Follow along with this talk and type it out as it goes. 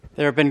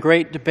There have been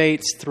great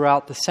debates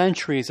throughout the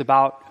centuries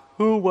about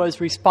who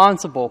was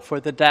responsible for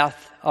the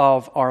death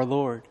of our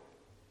Lord.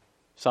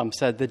 Some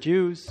said the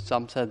Jews,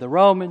 some said the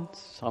Romans,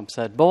 some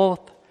said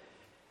both.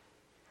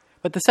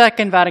 But the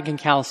Second Vatican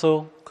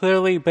Council,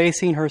 clearly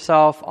basing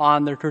herself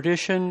on the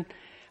tradition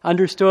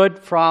understood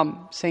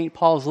from St.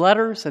 Paul's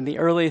letters and the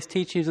earliest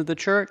teachings of the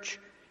Church,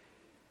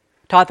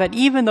 taught that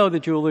even though the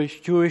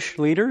Jewish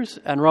leaders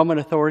and Roman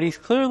authorities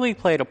clearly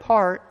played a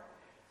part,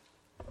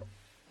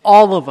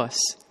 all of us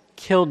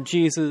killed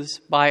Jesus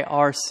by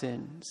our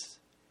sins.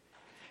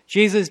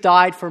 Jesus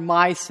died for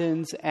my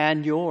sins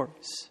and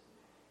yours.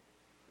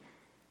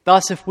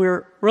 Thus, if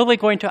we're really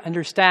going to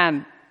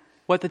understand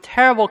what the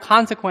terrible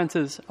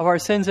consequences of our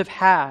sins have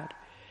had,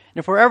 and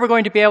if we're ever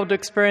going to be able to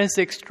experience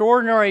the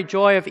extraordinary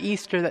joy of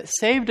Easter that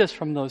saved us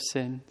from those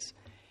sins,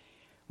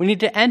 we need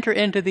to enter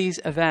into these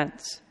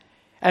events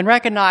and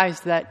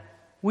recognize that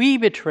we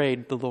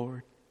betrayed the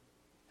Lord,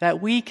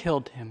 that we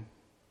killed him.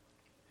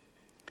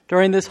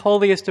 During this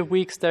holiest of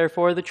weeks,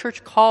 therefore, the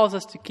Church calls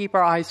us to keep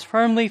our eyes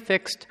firmly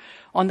fixed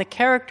on the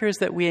characters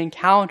that we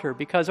encounter,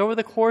 because over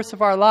the course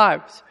of our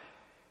lives,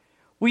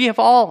 we have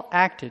all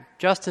acted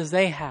just as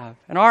they have,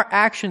 and our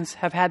actions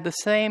have had the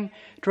same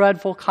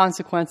dreadful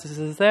consequences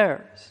as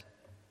theirs.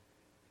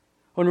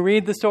 When we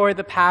read the story of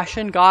the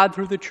Passion, God,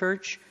 through the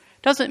Church,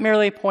 doesn't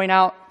merely point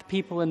out the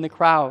people in the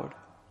crowd,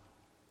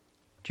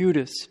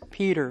 Judas,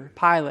 Peter,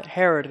 Pilate,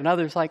 Herod, and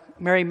others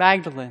like Mary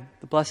Magdalene,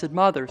 the Blessed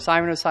Mother,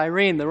 Simon of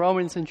Cyrene, the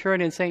Roman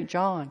centurion, St.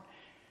 John.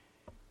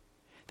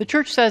 The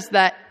Church says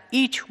that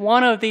each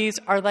one of these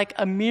are like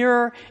a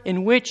mirror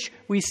in which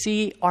we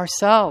see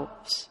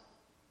ourselves.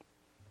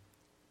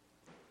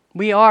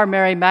 We are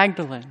Mary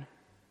Magdalene,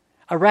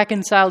 a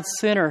reconciled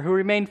sinner who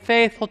remained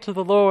faithful to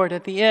the Lord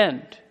at the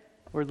end,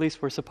 or at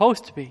least we're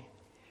supposed to be.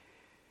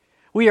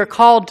 We are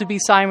called to be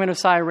Simon of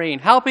Cyrene,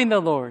 helping the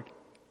Lord,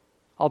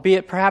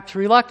 albeit perhaps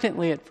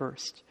reluctantly at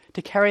first,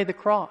 to carry the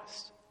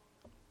cross.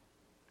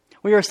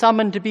 We are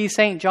summoned to be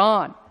St.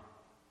 John,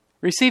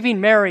 receiving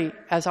Mary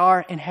as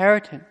our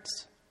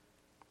inheritance.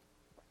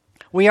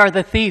 We are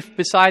the thief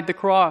beside the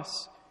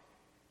cross,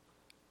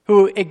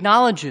 who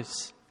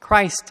acknowledges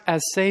Christ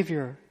as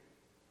Savior.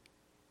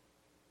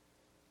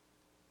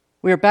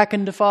 We are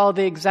beckoned to follow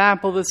the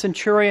example of the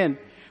centurion,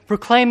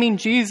 proclaiming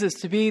Jesus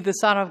to be the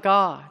Son of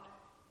God.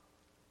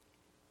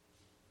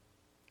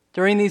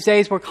 During these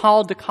days, we're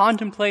called to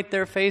contemplate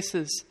their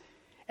faces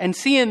and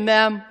see in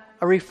them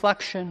a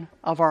reflection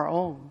of our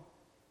own.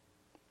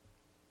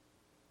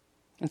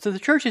 And so the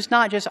Church is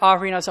not just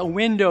offering us a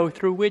window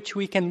through which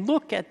we can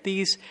look at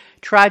these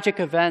tragic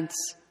events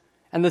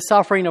and the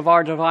suffering of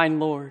our divine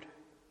Lord.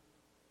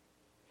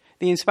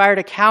 The inspired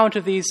account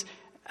of these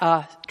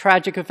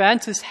tragic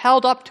events is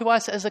held up to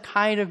us as a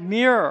kind of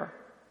mirror.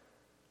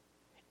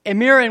 A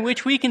mirror in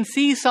which we can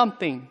see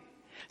something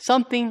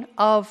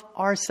of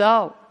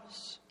ourselves.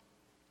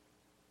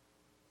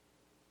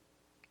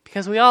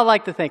 Because we all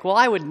like to think, well,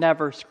 I would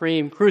never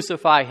scream,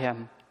 crucify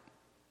him.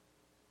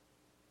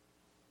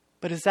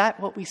 But is that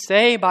what we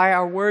say by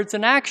our words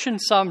and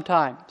actions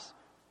sometimes?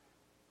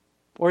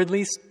 Or at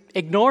least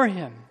ignore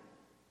him?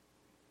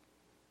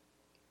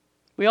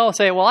 We all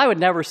say, well, I would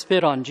never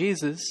spit on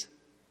Jesus.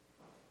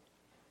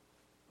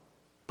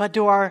 But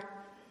do our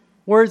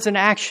words and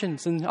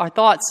actions and our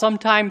thoughts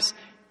sometimes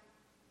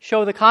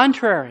show the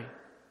contrary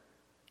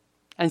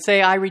and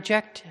say, I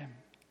reject him?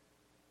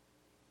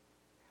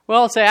 We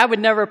all say, I would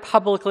never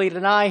publicly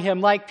deny him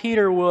like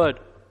Peter would.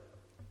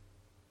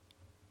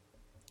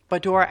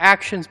 But do our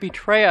actions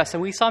betray us,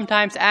 and we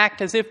sometimes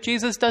act as if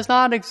Jesus does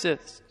not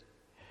exist?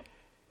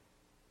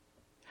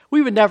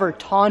 We would never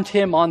taunt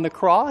him on the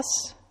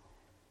cross.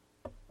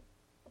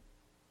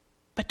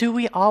 But do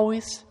we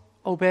always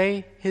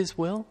obey his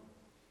will?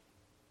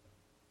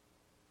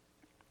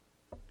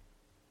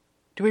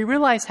 Do we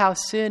realize how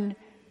sin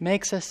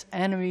makes us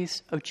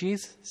enemies of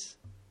Jesus?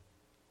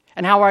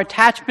 And how our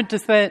attachment to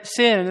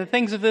sin and the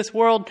things of this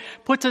world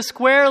puts us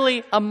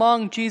squarely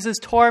among Jesus'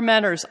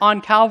 tormentors on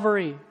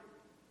Calvary?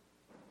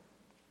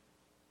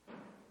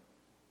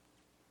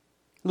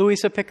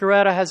 Luisa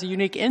Picaretta has a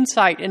unique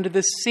insight into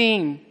this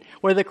scene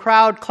where the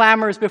crowd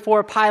clamors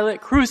before Pilate,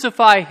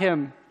 crucify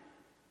him.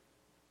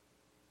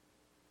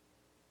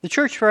 The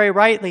Church very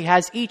rightly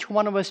has each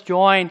one of us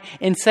join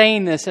in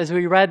saying this as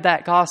we read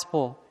that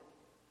gospel.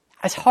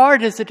 As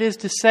hard as it is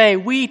to say,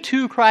 we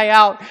too cry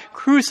out,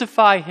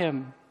 crucify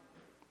him.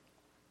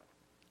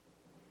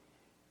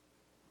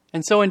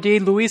 And so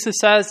indeed, Luisa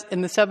says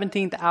in the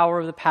 17th hour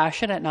of the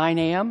Passion at 9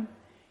 a.m.,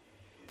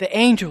 the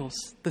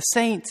angels, the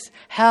saints,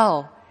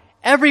 hell,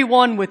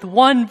 everyone with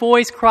one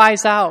voice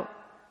cries out,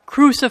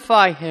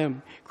 crucify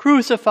him,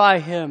 crucify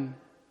him.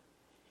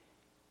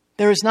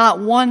 There is not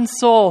one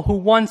soul who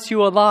wants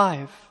you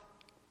alive.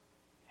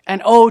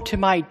 And oh, to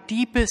my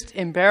deepest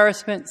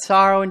embarrassment,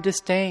 sorrow, and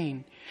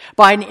disdain,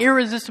 by an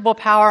irresistible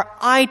power,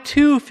 I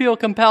too feel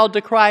compelled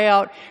to cry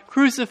out,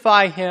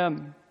 crucify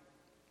him.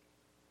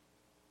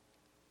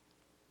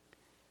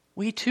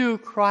 We too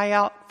cry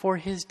out for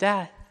his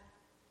death.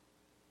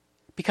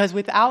 Because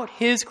without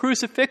his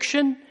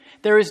crucifixion,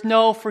 there is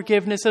no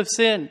forgiveness of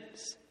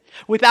sins.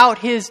 Without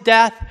his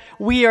death,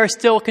 we are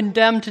still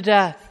condemned to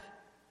death.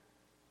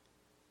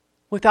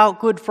 Without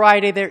Good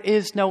Friday, there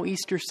is no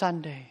Easter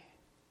Sunday.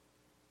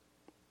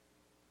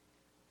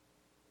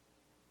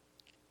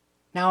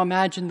 Now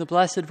imagine the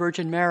Blessed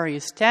Virgin Mary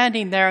is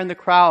standing there in the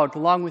crowd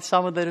along with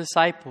some of the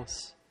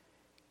disciples.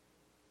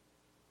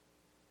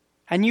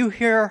 And you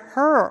hear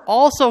her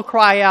also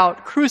cry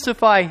out,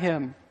 "Crucify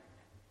him."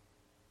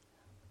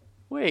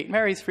 Wait,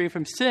 Mary's free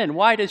from sin.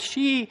 Why does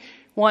she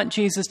want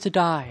Jesus to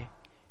die?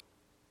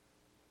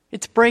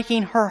 It's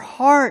breaking her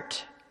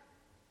heart.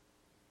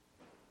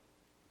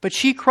 But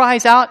she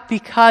cries out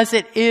because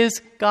it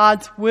is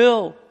God's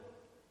will,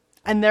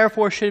 and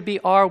therefore should be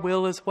our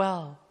will as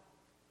well.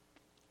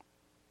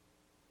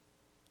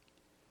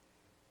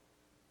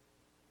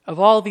 Of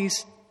all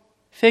these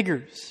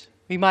figures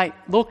we might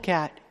look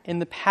at in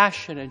the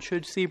Passion and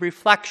should see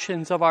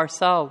reflections of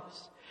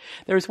ourselves,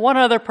 there's one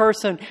other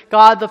person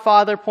God the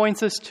Father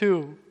points us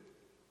to.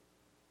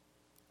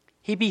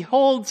 He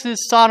beholds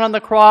his Son on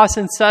the cross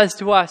and says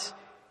to us,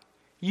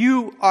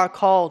 "You are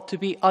called to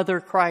be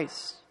other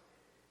Christs."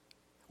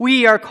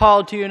 We are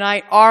called to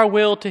unite our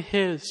will to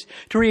his,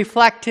 to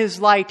reflect his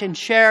light and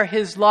share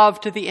his love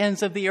to the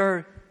ends of the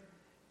earth.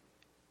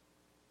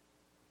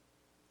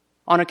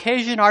 On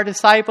occasion, our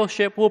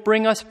discipleship will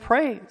bring us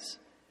praise,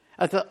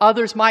 as the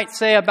others might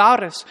say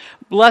about us,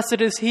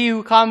 "Blessed is he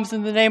who comes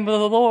in the name of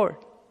the Lord."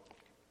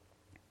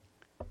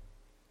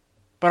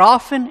 But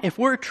often, if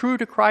we're true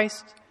to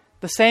Christ,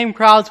 the same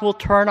crowds will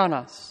turn on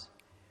us,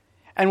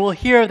 and we'll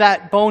hear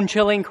that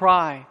bone-chilling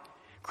cry,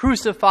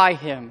 "Crucify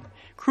him,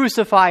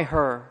 crucify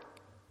her."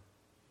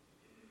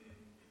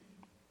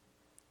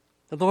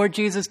 The Lord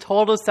Jesus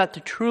told us that to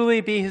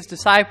truly be his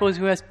disciples,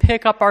 we must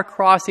pick up our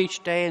cross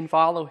each day and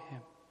follow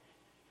him.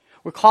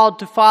 We're called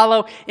to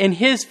follow in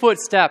his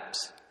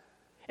footsteps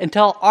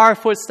until our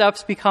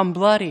footsteps become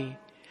bloody.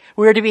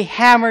 We are to be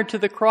hammered to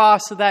the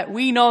cross so that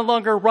we no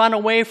longer run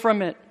away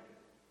from it.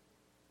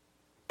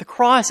 The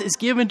cross is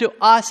given to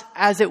us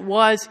as it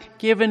was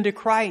given to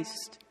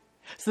Christ,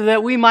 so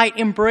that we might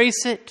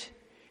embrace it,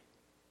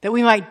 that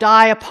we might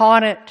die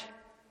upon it,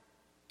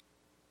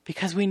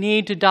 because we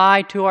need to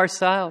die to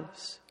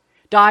ourselves,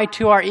 die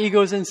to our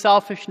egos and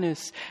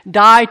selfishness,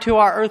 die to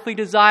our earthly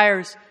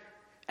desires,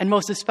 and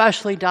most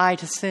especially die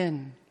to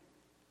sin.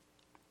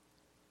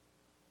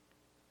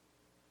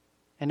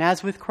 And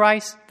as with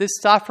Christ, this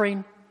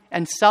suffering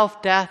and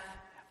self-death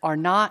are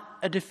not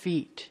a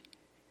defeat.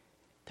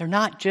 They're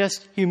not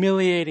just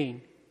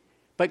humiliating,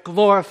 but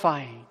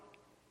glorifying.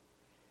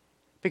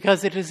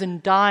 Because it is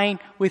in dying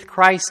with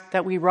Christ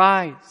that we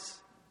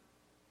rise.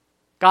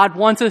 God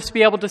wants us to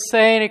be able to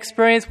say and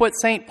experience what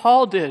St.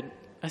 Paul did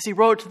as he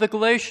wrote to the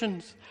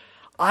Galatians,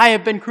 "I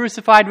have been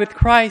crucified with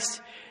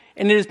Christ,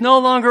 and it is no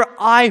longer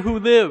I who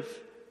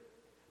live,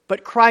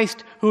 but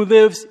Christ who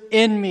lives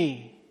in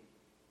me."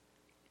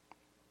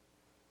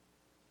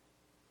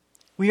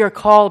 We are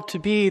called to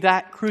be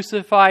that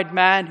crucified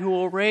man who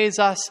will raise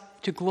us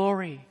to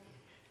glory.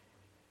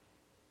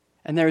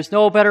 And there is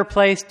no better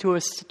place to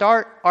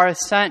start our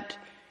ascent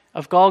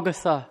of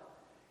Golgotha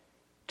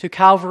to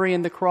Calvary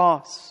and the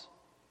cross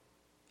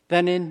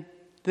than in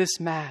this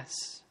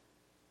Mass.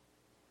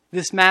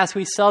 This Mass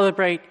we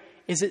celebrate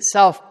is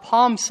itself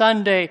Palm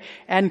Sunday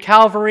and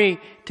Calvary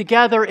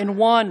together in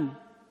one.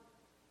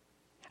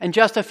 In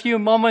just a few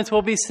moments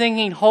we'll be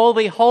singing,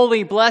 "Holy,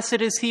 holy,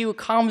 blessed is he who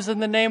comes in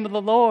the name of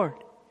the Lord."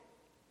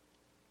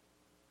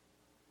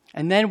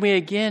 And then we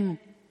again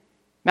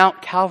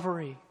mount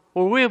Calvary,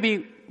 where we'll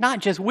be not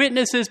just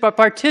witnesses, but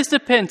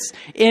participants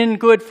in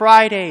Good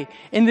Friday,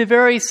 in the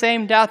very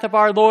same death of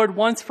our Lord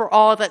once for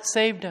all that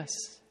saved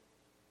us.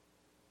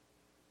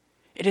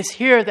 It is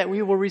here that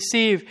we will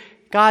receive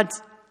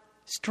God's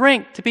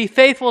strength to be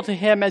faithful to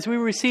him as we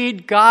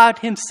receive God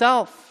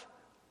himself.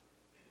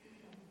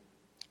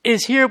 It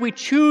is here we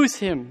choose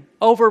him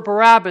over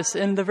Barabbas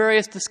in the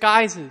various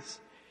disguises.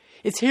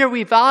 It's here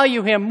we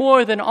value him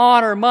more than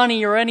honor,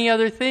 money, or any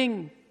other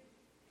thing.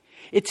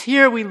 It's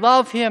here we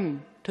love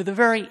him to the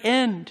very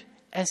end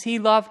as he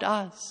loved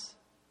us.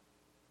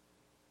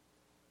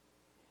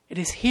 It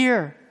is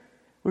here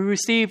we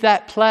receive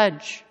that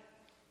pledge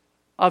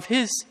of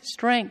his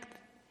strength,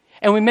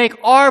 and we make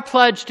our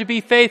pledge to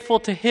be faithful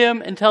to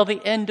him until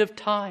the end of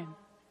time.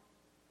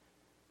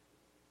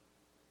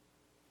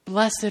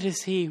 Blessed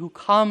is he who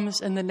comes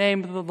in the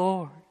name of the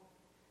Lord.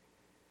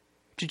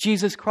 To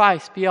Jesus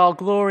Christ be all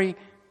glory,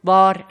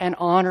 laud, and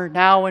honor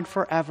now and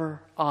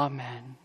forever. Amen.